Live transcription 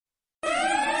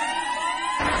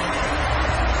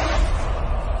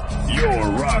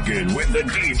You're rocking with the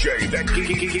DJ that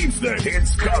keeps the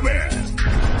hits coming.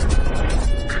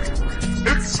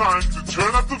 It's time to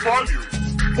turn up the volume.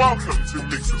 Welcome to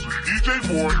Mixes with DJ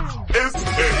Ward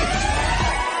S.A.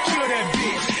 Kill that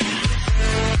bitch.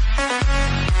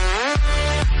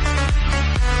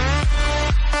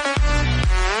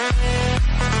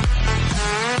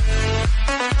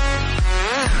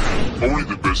 Only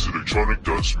the best electronic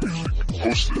dance music,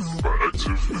 hosted by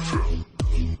Active FM.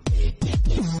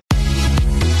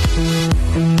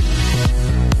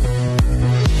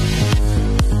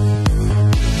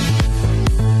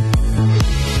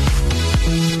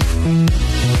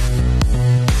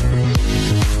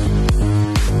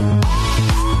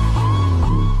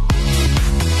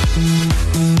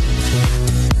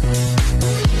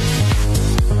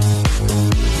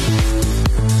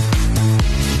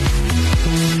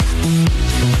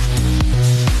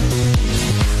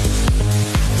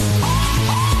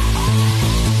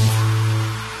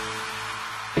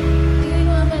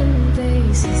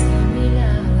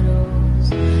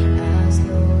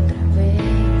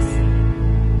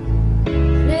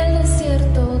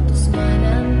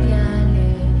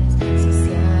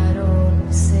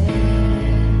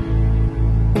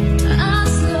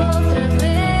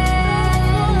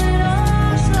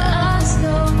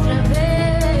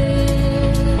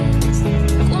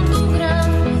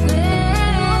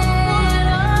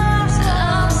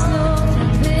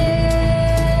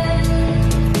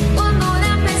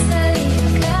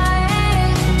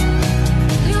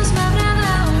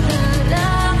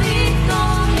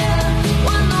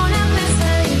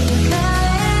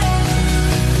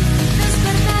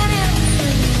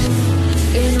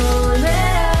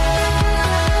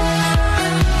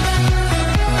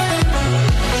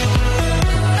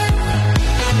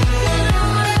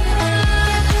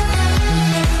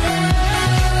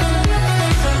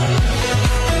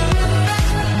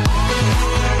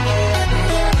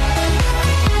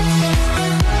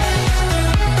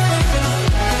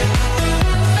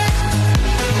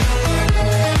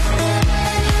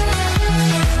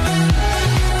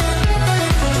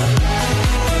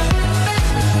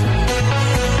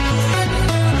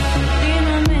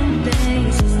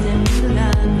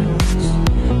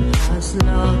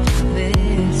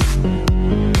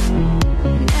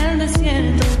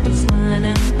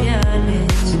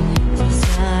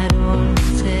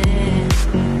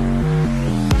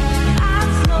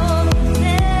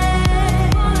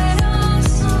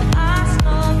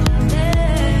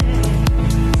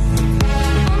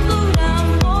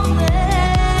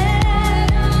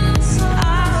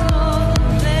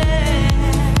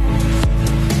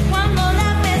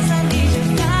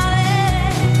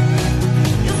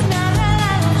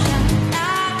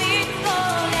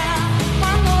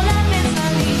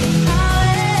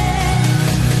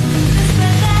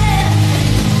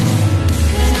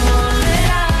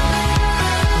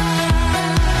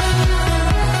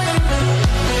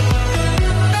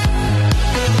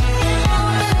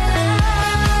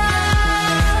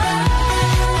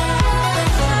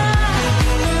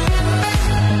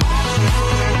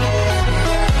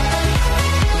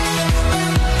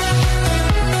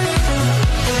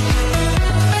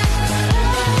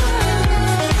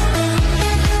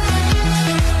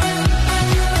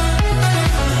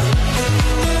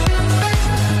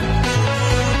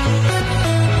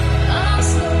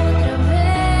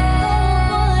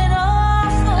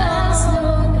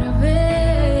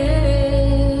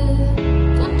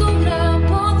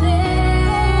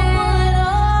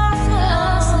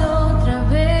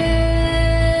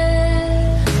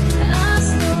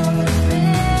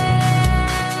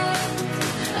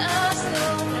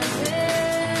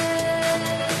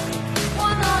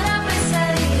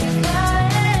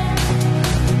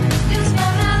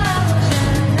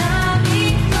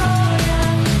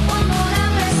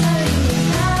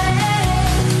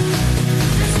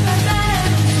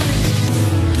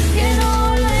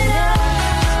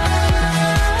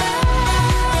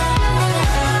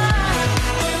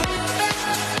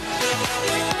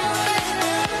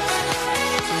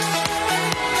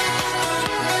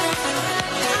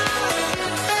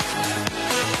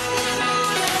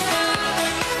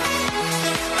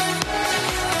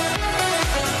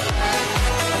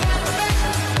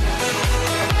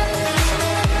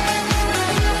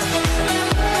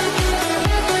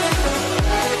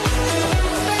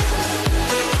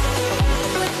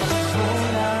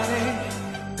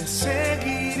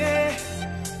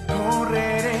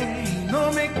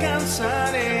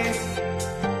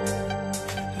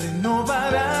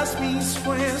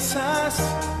 fuerzas,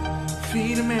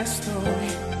 firme estoy.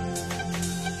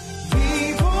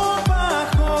 Vivo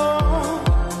bajo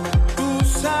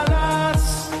tus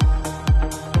alas,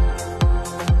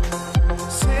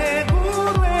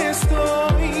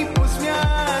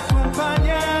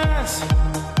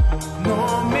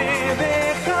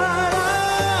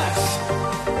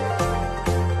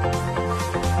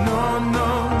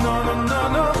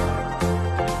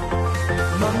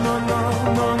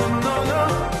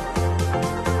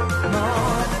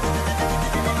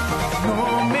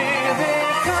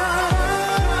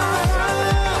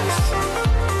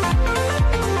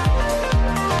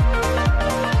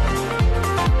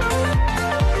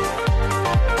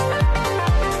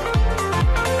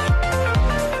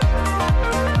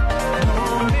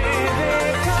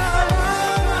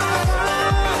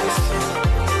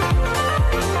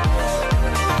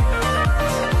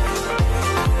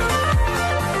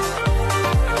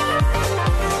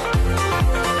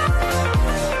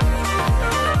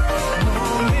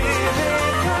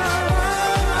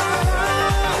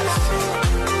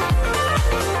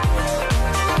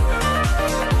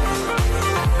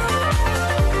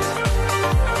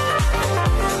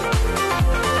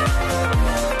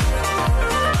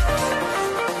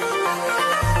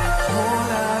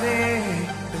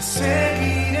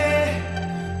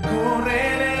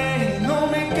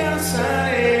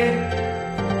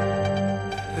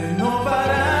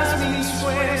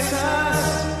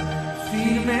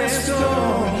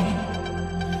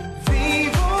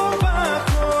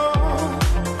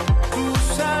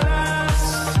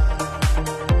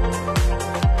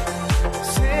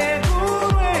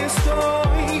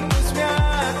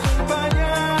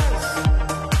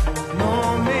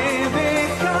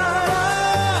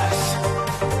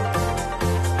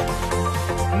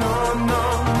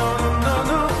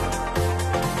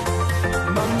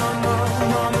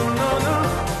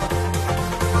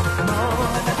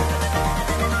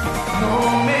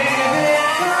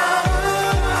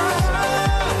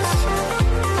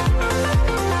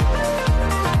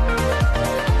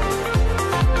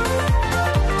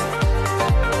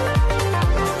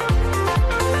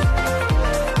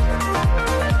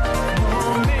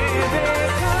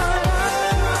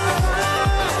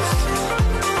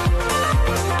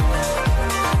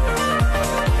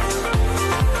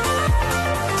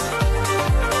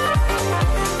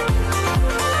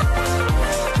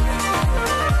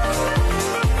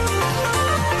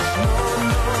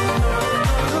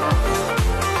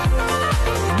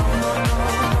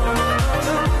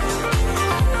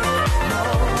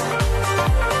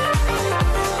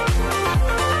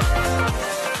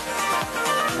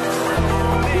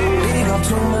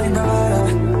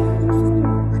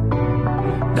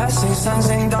 say sons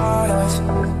and daughters.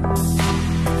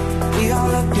 We are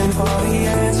looking for the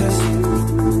answers.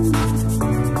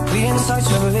 We in search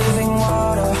of living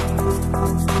water,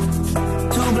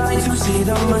 too blind to see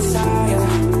the Messiah.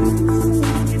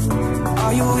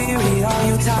 Are you weary? Are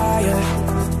you tired?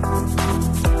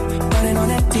 Running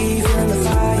on empty, feeling the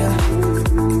fire.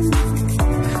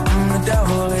 And the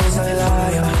devil is a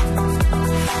liar.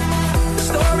 The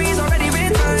story's already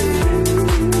written.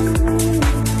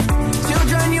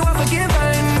 Children, you are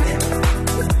forgiven.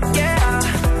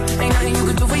 Yeah, ain't nothing you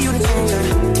could do for you to change it.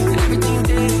 And everything you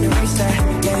did, erase that.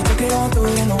 Yeah, you took it all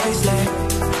through in the wasteland.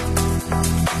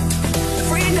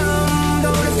 Freedom,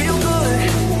 don't it feel good?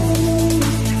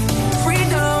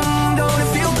 Freedom, don't it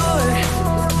feel good?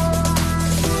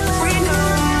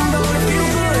 Freedom, don't it feel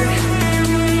good?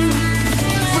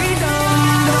 Freedom,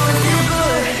 don't it feel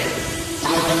good?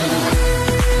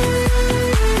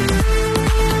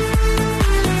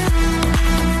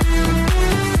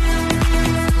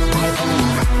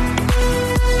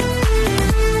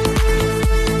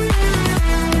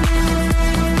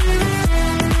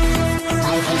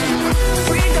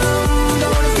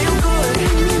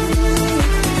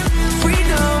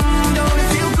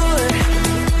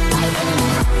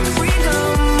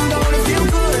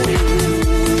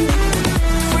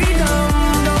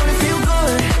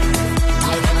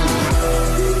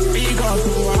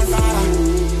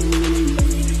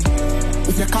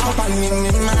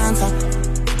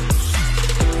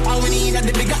 All we need are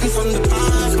the begotten from the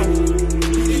past.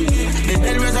 The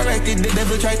dead resurrected, the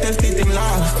devil tried to split him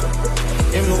last.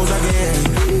 Him rose again,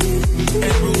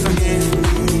 head bruised again.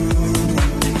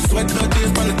 Sweat blood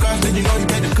tears from the cross, did you know he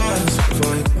paid the cost?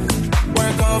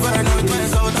 Work over, now it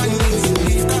wears out on me.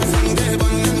 These stars and get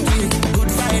abundantly. Good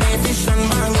Friday, fish and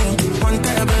mommy. One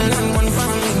table and one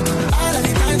family. All of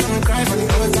the times I'm crying from the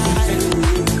outside.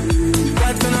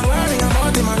 God's gonna worry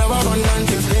about him, I love abundant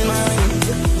to stay mine.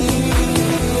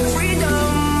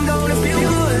 Freedom, don't it feel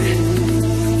good?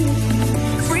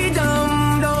 Freedom,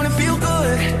 don't it feel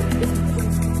good?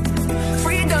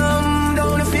 Freedom,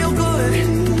 don't it feel good?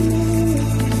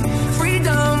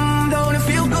 Freedom, don't it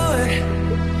feel good?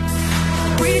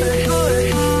 Freedom,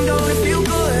 don't it feel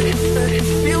good?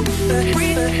 Feel good,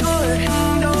 freedom, good,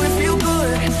 don't it feel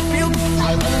good? Feel good,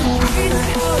 freedom,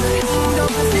 good,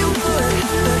 don't it feel good?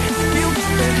 Feel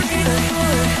good, freedom,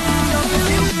 good, don't it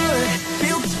feel good?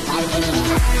 Feel good.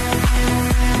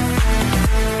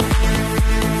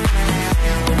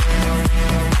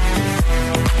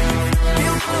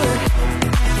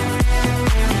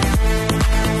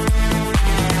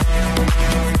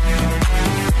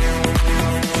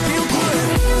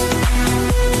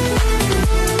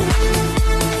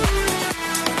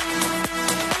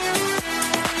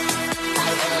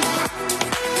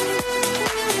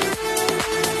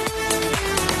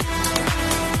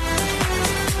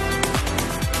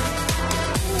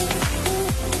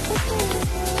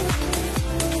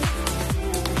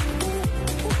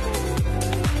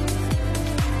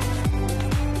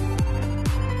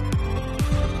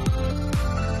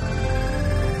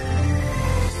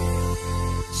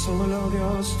 Solo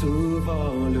Dios, tu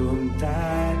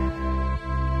voluntad.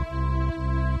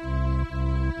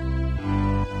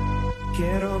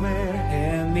 Quiero ver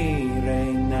en mí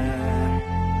reinar.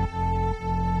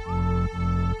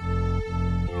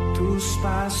 Tus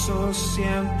pasos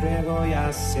siempre voy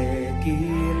a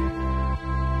seguir.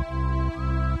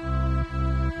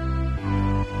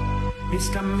 Mis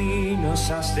caminos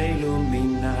has de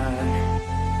iluminar.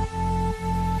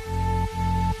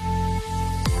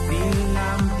 Mi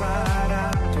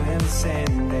lámpara tú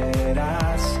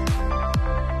encenderás.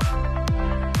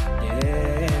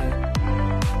 Yeah.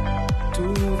 Tu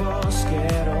voz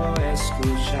quiero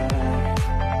escuchar.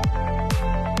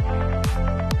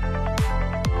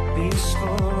 Mis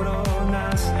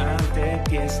coronas ante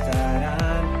ti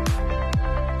estarán.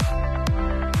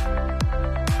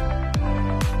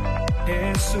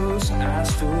 Jesús, haz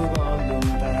tu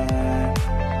voluntad.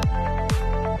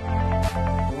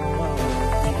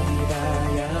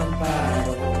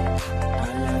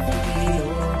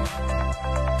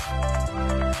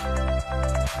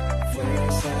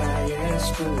 Fuerza y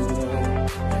escudo,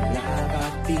 el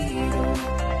abatido,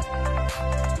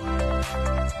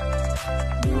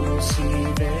 luz y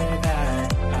verdad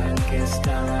al que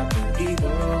estaba perdido.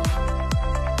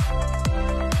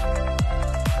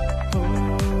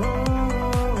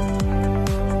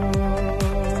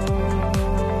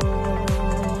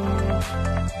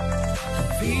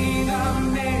 Vida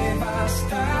me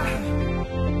basta,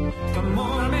 tu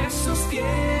amor me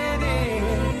sostiene,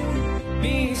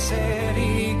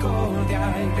 misericordia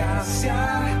y gracia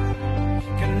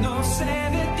que no se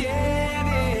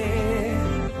detiene.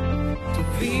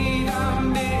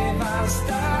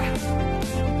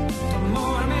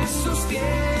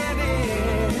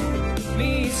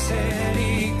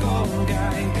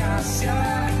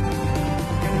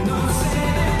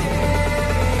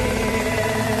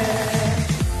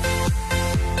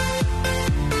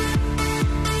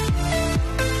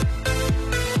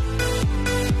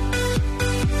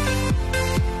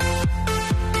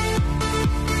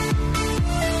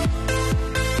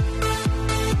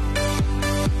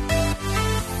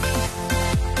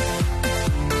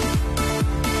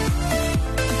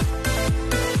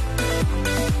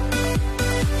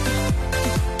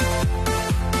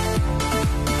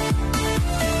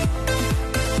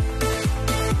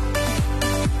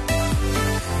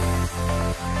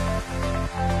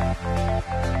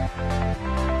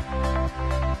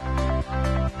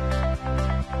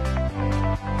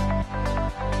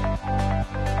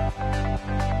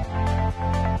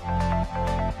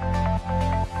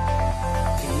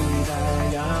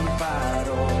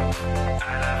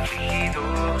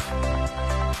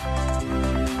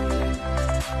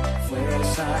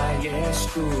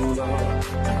 escudo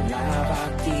al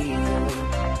abatido.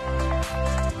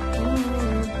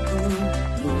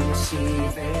 Luz y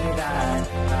verdad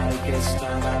al que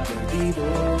estaba perdido.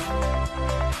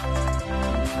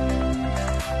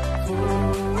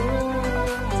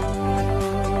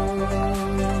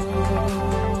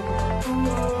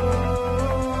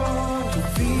 Tu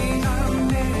vida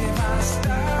me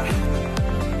basta,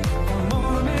 tu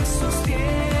amor me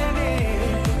sostiene,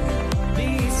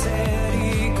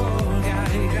 misericordia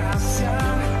y gracia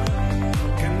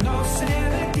que no se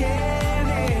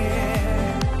detiene.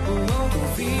 Tu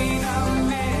vida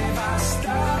me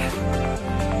basta,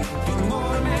 tu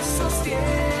amor me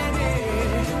sostiene,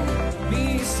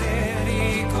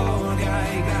 misericordia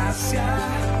y gracia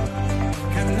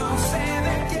que no se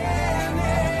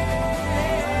detiene.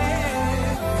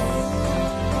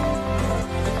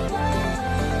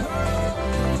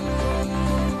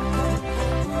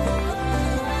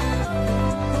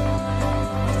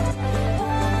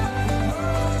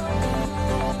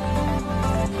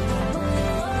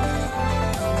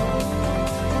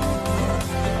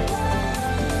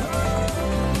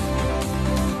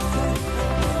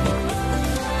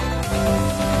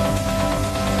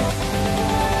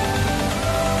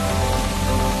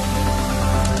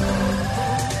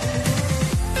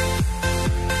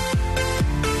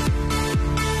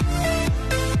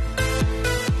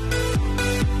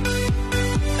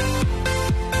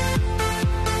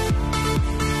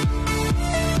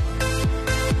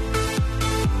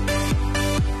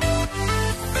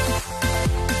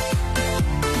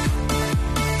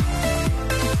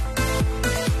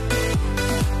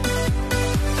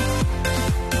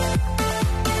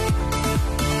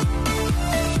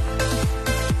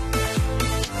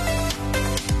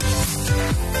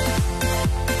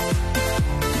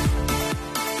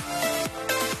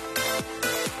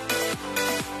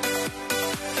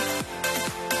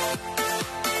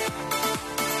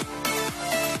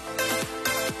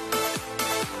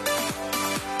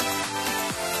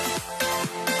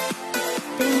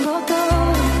 Tengo todo,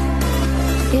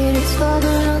 eres todo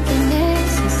lo que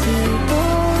necesito.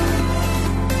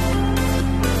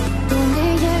 Tú me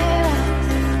llevas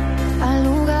al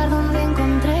lugar donde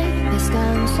encontré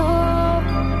descanso.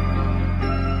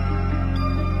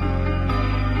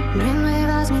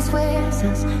 Renuevas mis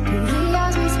fuerzas, tú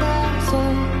guías mis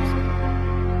pasos.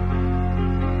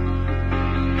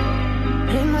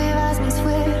 Renuevas mis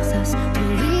fuerzas, tú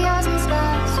guías mis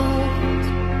pasos.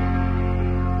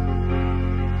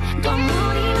 Tu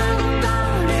amor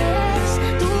inagotable es,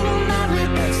 tu bondad me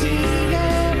persigue,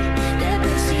 te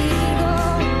persigo.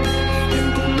 En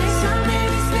tu mesa me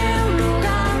diste un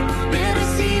lugar, me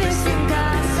recibes en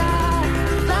casa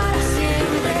para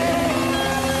siempre.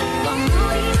 Tu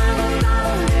amor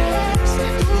inagotable es,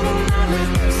 tu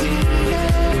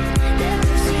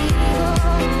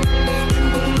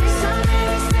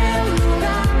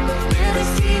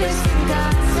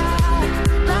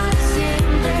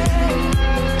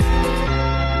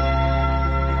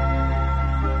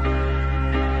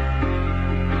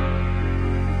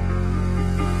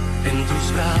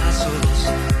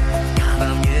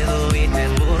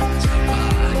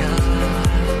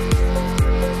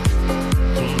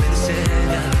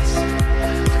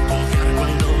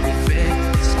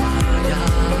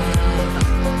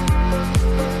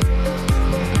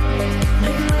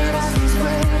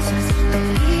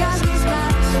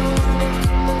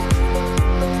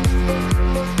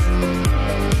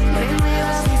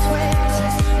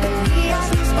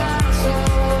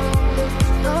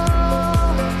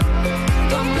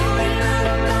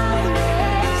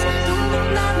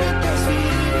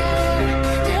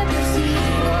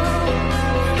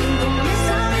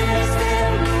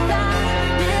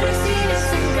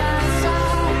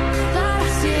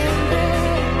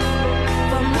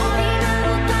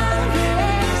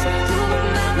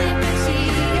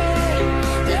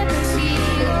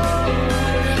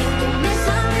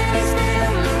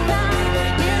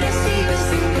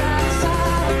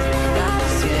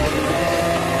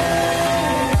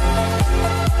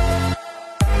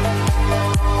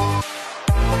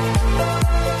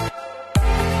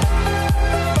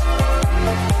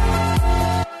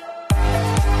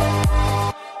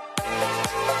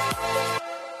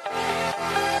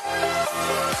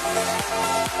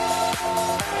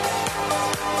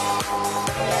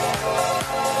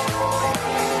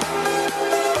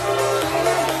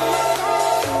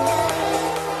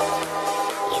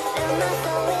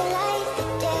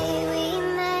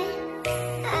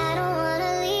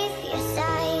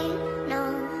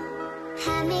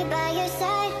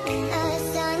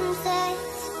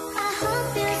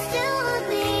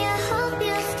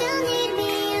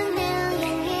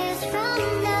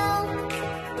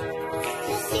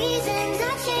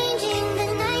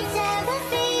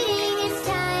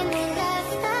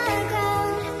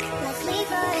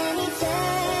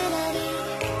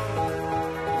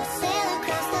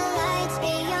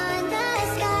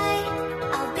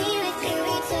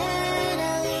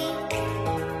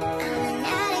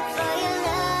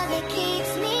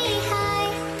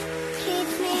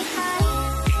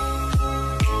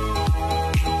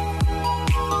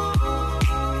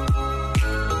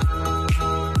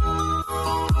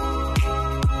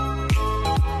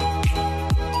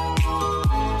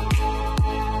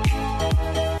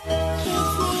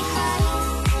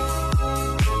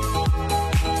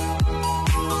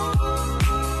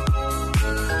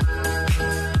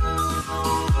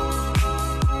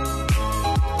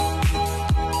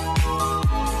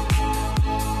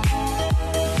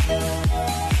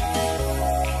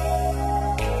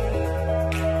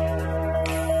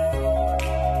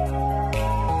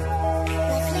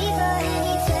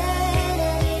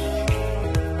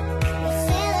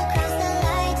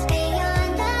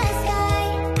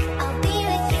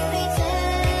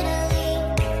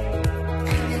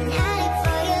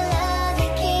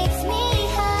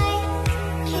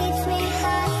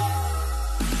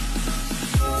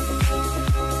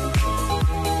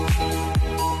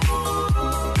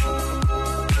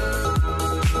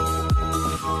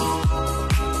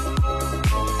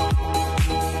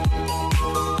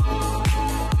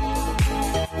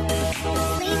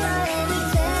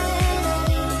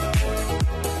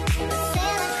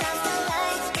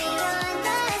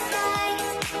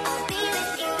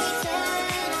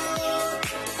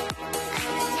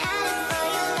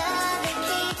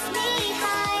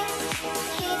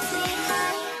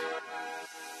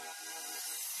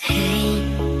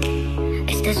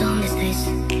estés donde estés.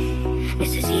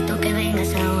 Necesito que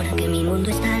vengas ahora que mi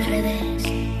mundo está al revés.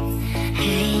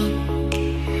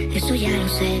 Hey, eso ya lo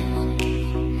sé,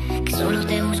 que solo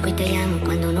te busco y te llamo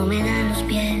cuando no me dan los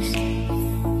pies.